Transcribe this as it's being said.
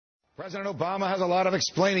President Obama has a lot of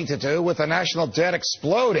explaining to do with the national debt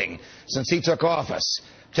exploding since he took office.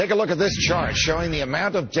 Take a look at this chart showing the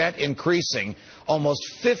amount of debt increasing. Almost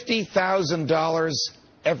 $50,000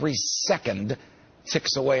 every second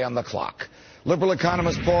ticks away on the clock. Liberal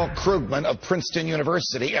economist Paul Krugman of Princeton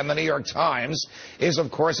University and the New York Times is, of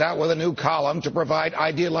course, out with a new column to provide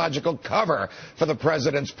ideological cover for the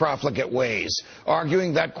president's profligate ways,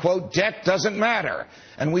 arguing that, quote, debt doesn't matter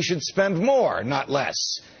and we should spend more, not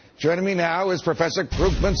less. Joining me now is Professor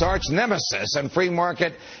Krugman's arch nemesis and free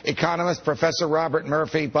market economist, Professor Robert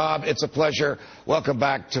Murphy. Bob, it's a pleasure. Welcome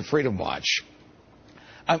back to Freedom Watch.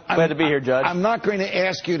 Glad to be here, Judge. I'm not going to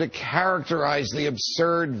ask you to characterize the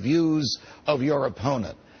absurd views of your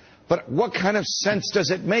opponent, but what kind of sense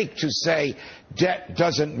does it make to say debt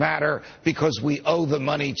doesn't matter because we owe the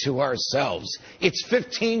money to ourselves? It's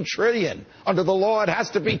 $15 trillion. Under the law, it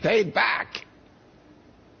has to be paid back.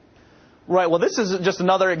 Right. Well, this is just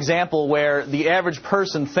another example where the average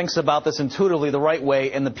person thinks about this intuitively the right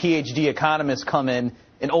way, and the PhD economists come in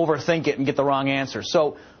and overthink it and get the wrong answer.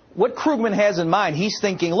 So what Krugman has in mind, he's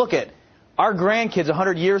thinking, look at our grandkids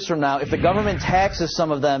 100 years from now, if the government taxes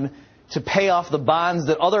some of them to pay off the bonds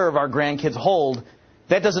that other of our grandkids hold,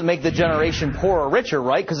 that doesn't make the generation poorer or richer,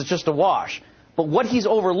 right? Because it's just a wash. But what he's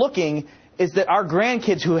overlooking is that our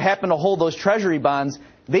grandkids who happen to hold those treasury bonds,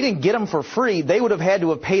 they didn't get them for free. They would have had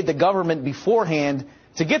to have paid the government beforehand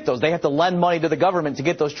to get those. They have to lend money to the government to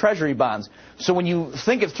get those treasury bonds. So when you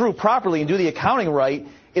think it through properly and do the accounting right,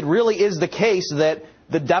 it really is the case that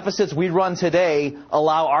the deficits we run today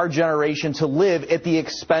allow our generation to live at the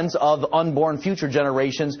expense of unborn future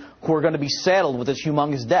generations who are going to be saddled with this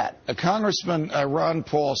humongous debt. Congressman Ron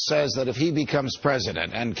Paul says that if he becomes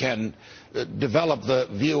president and can develop the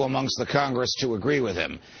view amongst the Congress to agree with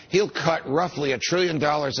him, he'll cut roughly $1 trillion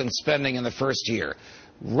in spending in the first year,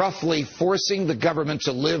 roughly forcing the government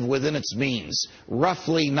to live within its means,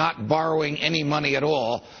 roughly not borrowing any money at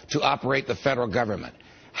all to operate the federal government.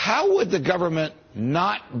 How would the government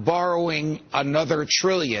not borrowing another $1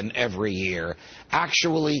 trillion every year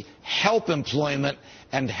actually help employment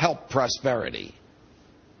and help prosperity?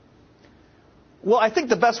 Well, I think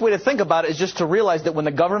the best way to think about it is just to realize that when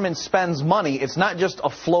the government spends money, it's not just a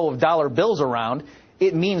flow of dollar bills around.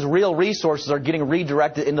 It means real resources are getting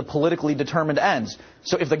redirected into politically determined ends.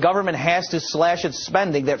 So if the government has to slash its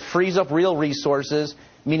spending, that frees up real resources,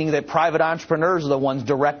 meaning that private entrepreneurs are the ones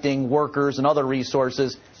directing workers and other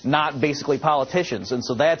resources, not basically politicians. And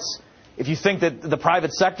so that's, if you think that the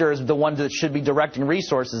private sector is the one that should be directing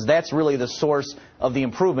resources, that's really the source of the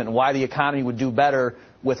improvement and why the economy would do better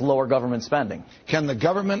with lower government spending. Can the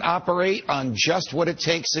government operate on just what it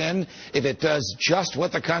takes in if it does just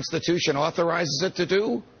what the Constitution authorizes it to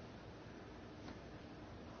do?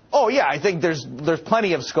 Oh, yeah, I think there's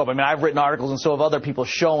plenty of scope. I mean, I've written articles and so have other people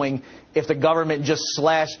showing if the government just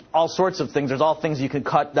slashed all sorts of things, there's all things you could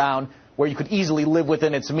cut down where you could easily live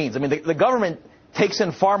within its means. I mean, the government takes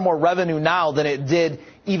in far more revenue now than it did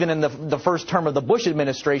even in the first term of the Bush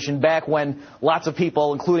administration, back when lots of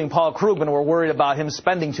people, including Paul Krugman, were worried about him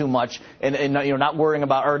spending too much and not worrying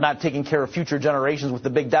about or not taking care of future generations with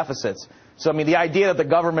the big deficits. So, I mean, the idea that the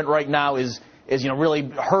government right now is really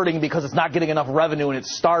hurting because it's not getting enough revenue and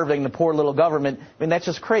it's starving the poor little government, I mean, that's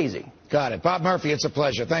just crazy. Got it. Bob Murphy, it's a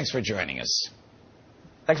pleasure. Thanks for joining us.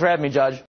 Thanks for having me, Judge.